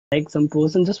Like some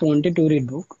person just wanted to read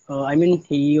book. I mean,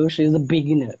 he or she is a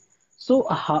beginner. So,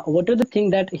 what are the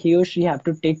things that he or she have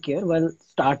to take care while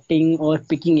starting or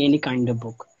picking any kind of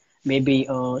book? Maybe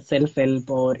self-help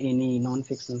or any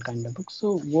non-fictional kind of book.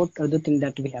 So, what are the things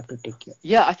that we have to take care?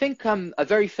 Yeah, I think a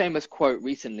very famous quote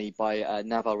recently by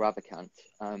Naval Ravikant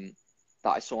that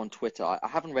I saw on Twitter. I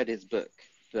haven't read his book,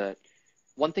 but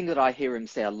one thing that I hear him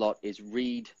say a lot is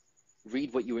read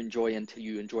what you enjoy until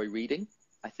you enjoy reading.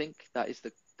 I think that is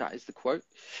the quote,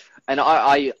 and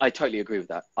I totally agree with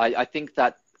that. I think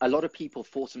that a lot of people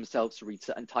force themselves to read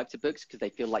certain types of books because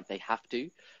they feel like they have to.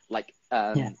 Like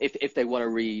Yeah, if they want to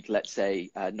read, let's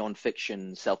say,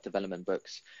 non-fiction self-development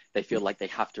books, they feel like they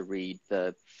have to read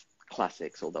the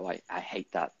classics, although I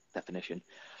hate that definition.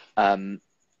 Um,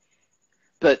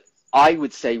 but I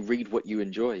would say read what you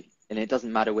enjoy. And it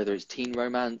doesn't matter whether it's teen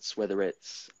romance, whether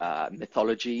it's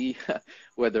mythology,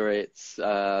 whether it's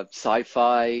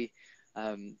sci-fi.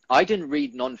 I didn't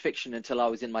read nonfiction until I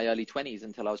was in my early 20s,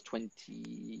 until I was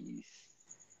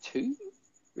 22,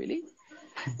 really?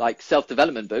 Like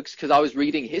self-development books, because I was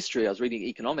reading history, I was reading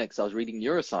economics, I was reading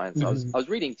neuroscience, hmm I was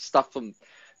reading stuff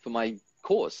for my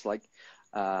course. Like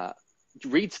uh,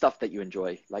 read stuff that you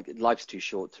enjoy. Like life's too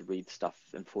short to read stuff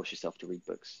and force yourself to read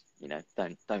books. You know,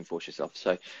 don't force yourself.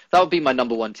 So that would be my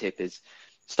number one tip: is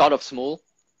start off small,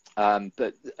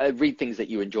 but read things that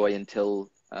you enjoy until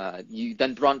you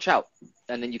then branch out,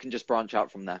 and then you can just branch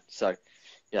out from there. So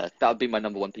yeah, that would be my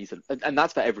number one piece of, and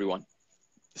that's for everyone.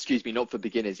 Excuse me, not for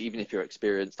beginners. Even if you're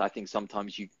experienced, I think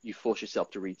sometimes you force yourself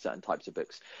to read certain types of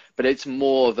books, but it's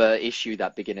more of an issue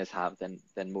that beginners have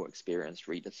than more experienced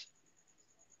readers.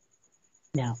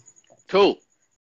 yeah. Cool.